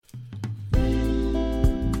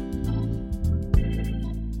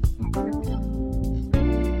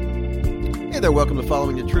there, welcome to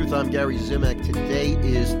Following the Truth. I'm Gary Zimak. Today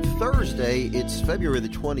is Thursday. It's February the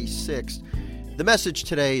 26th. The message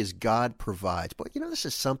today is God provides. But this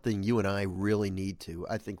is something you and I really need to.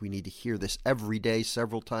 I think we need to hear this every day,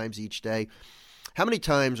 several times each day. How many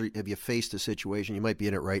times have you faced a situation, you might be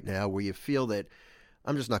in it right now, where you feel that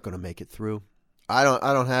I'm just not going to make it through? I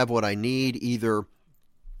don't have what I need. Either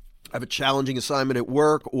I have a challenging assignment at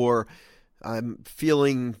work, or I'm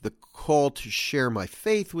feeling the call to share my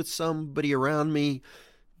faith with somebody around me,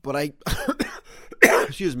 but I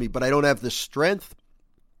but I don't have the strength.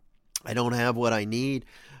 I don't have what I need.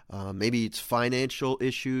 Maybe it's financial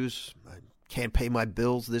issues. I can't pay my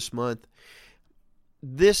bills this month.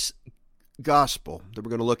 This gospel that we're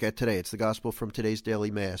going to look at today, it's the gospel from today's daily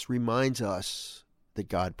mass, reminds us that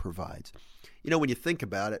God provides. When you think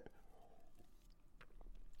about it,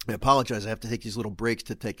 I apologize, I have to take these little breaks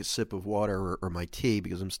to take a sip of water or my tea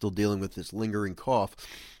because I'm still dealing with this lingering cough.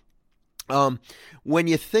 When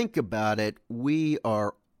you think about it, we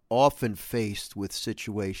are often faced with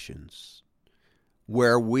situations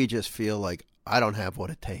where we just feel like, I don't have what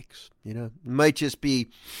it takes. It might just be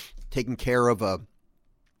taking care of a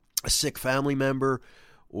sick family member,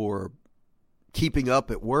 or keeping up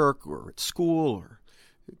at work or at school, or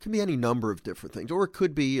it can be any number of different things, or it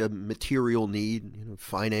could be a material need,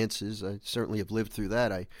 finances. I certainly have lived through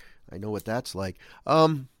that. I know what that's like.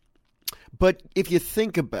 But if you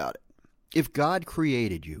think about it, if God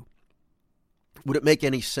created you, would it make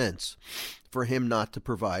any sense for him not to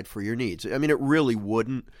provide for your needs? I mean, it really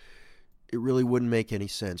wouldn't. It really wouldn't make any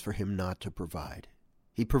sense for him not to provide.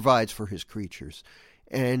 He provides for his creatures.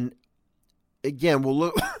 And again, we'll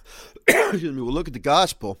look we'll look at the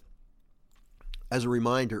gospel as a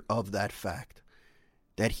reminder of that fact,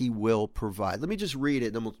 that he will provide. Let me just read it,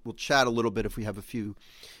 and then we'll chat a little bit if we have a few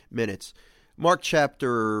minutes. Mark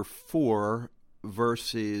chapter 4,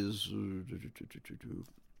 verses,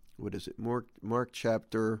 what is it?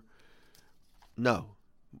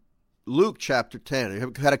 Luke chapter 10.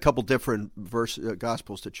 I've had a couple different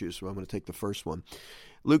gospels to choose, so I'm going to take the first one.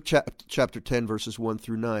 Luke chapter 10, verses 1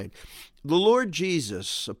 through 9. The Lord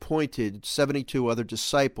Jesus appointed 72 other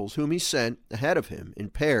disciples, whom he sent ahead of him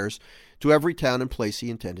in pairs to every town and place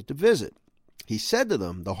he intended to visit. He said to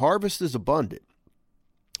them, "The harvest is abundant,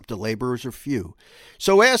 but the laborers are few.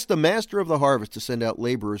 So ask the master of the harvest to send out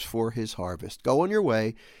laborers for his harvest. Go on your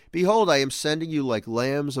way. Behold, I am sending you like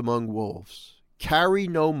lambs among wolves. Carry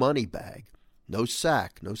no money bag, no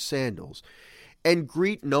sack, no sandals, and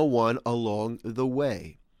greet no one along the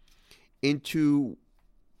way. Into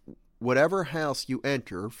whatever house you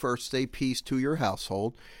enter, first say peace to your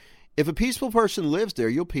household. If a peaceful person lives there,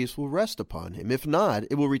 your peace will rest upon him. If not,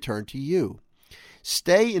 it will return to you.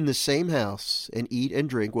 Stay in the same house and eat and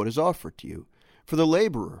drink what is offered to you, for the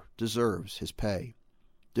laborer deserves his pay.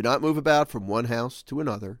 Do not move about from one house to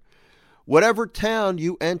another. Whatever town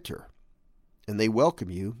you enter, and they welcome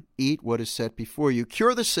you, eat what is set before you,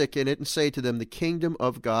 cure the sick in it, and say to them, the kingdom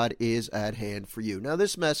of God is at hand for you." Now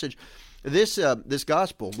this message, this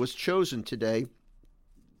gospel was chosen today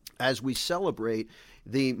as we celebrate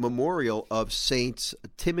the memorial of Saints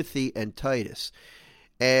Timothy and Titus.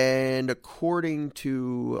 And according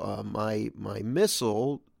to my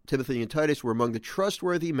missal, Timothy and Titus were among the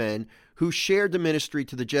trustworthy men who shared the ministry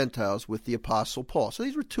to the Gentiles with the Apostle Paul. So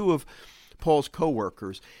these were two of Paul's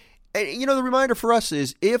co-workers. And, the reminder for us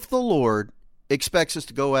is, if the Lord expects us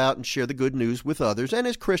to go out and share the good news with others, and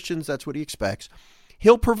as Christians, that's what he expects,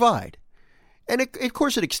 he'll provide. And, of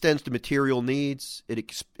course, it extends to material needs.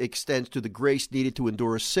 It extends to the grace needed to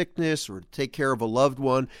endure a sickness or to take care of a loved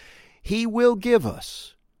one. He will give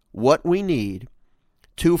us what we need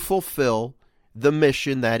to fulfill the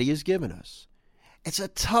mission that he has given us. It's a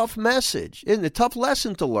tough message, isn't it? A tough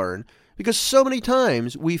lesson to learn, because so many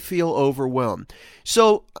times we feel overwhelmed.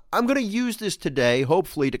 So I'm going to use this today,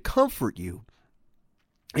 hopefully, to comfort you.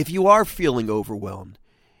 If you are feeling overwhelmed,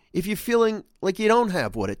 if you're feeling like you don't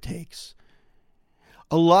have what it takes,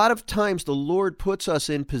 a lot of times the Lord puts us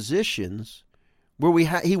in positions where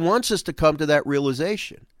he wants us to come to that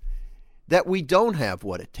realization that we don't have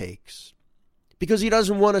what it takes, because he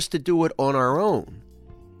doesn't want us to do it on our own.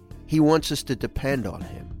 He wants us to depend on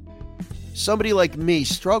him. Somebody like me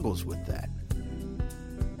struggles with that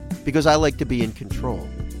because I like to be in control.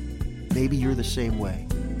 Maybe you're the same way.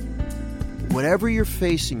 Whatever you're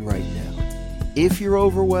facing right now, if you're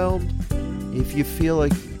overwhelmed, if you feel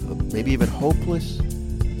like maybe even hopeless,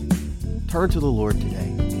 turn to the Lord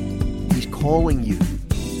today. He's calling you,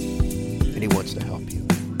 and he wants to help you.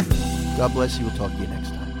 God bless you. We'll talk to you next time.